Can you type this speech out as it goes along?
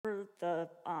the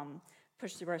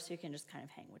push through bar so you can just kind of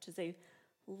hang, which is a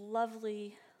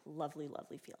lovely, lovely,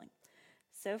 lovely feeling.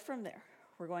 So from there,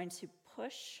 we're going to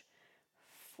push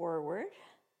forward.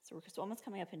 So we're almost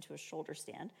coming up into a shoulder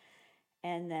stand,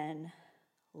 and then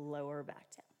lower back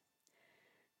down.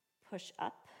 Push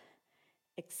up,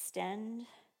 extend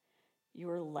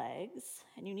your legs,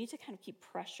 and you need to kind of keep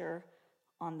pressure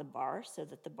on the bar so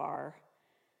that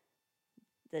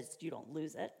that you don't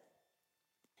lose it.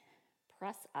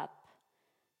 Press up.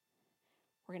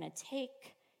 We're going to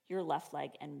take your left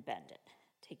leg and bend it.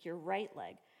 Take your right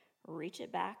leg, reach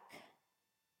it back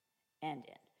and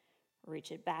in.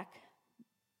 Reach it back,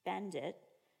 bend it,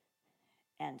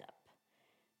 and up.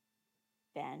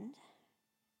 Bend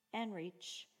and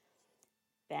reach,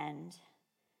 bend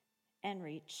and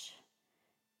reach,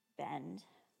 bend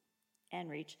and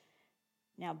reach.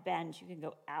 Now bend, you can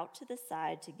go out to the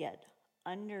side to get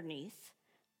underneath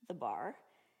the bar,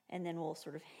 and then we'll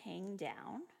sort of hang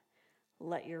down.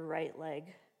 Let your right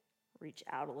leg reach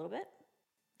out a little bit.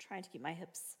 I'm trying to keep my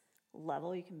hips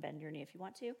level. You can bend your knee if you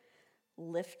want to.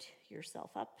 Lift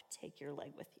yourself up, take your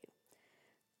leg with you.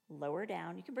 Lower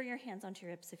down. You can bring your hands onto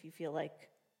your hips if you feel like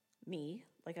me,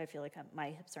 like I feel like my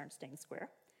hips aren't staying square.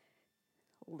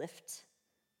 Lift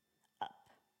up.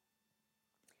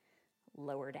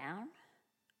 Lower down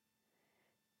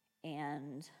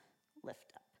and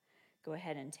lift up. Go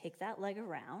ahead and take that leg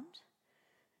around.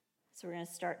 So we're going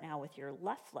to start now with your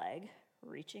left leg,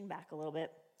 reaching back a little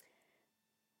bit,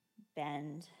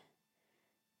 bend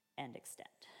and extend.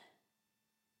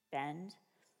 Bend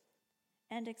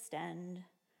and extend,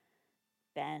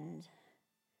 bend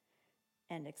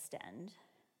and extend,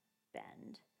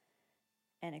 bend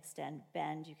and extend,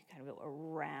 bend. You can kind of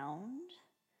go around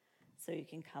so you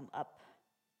can come up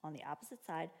on the opposite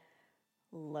side,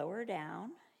 lower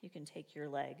down. You can take your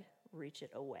leg, reach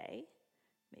it away,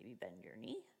 maybe bend your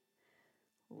knee,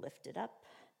 lift it up,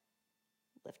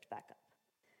 lift back up,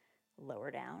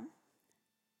 lower down.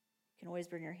 You can always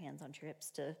bring your hands onto your hips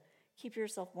to keep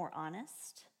yourself more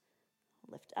honest.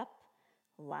 Lift up,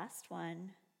 last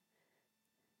one,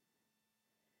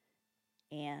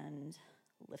 and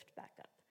lift back up.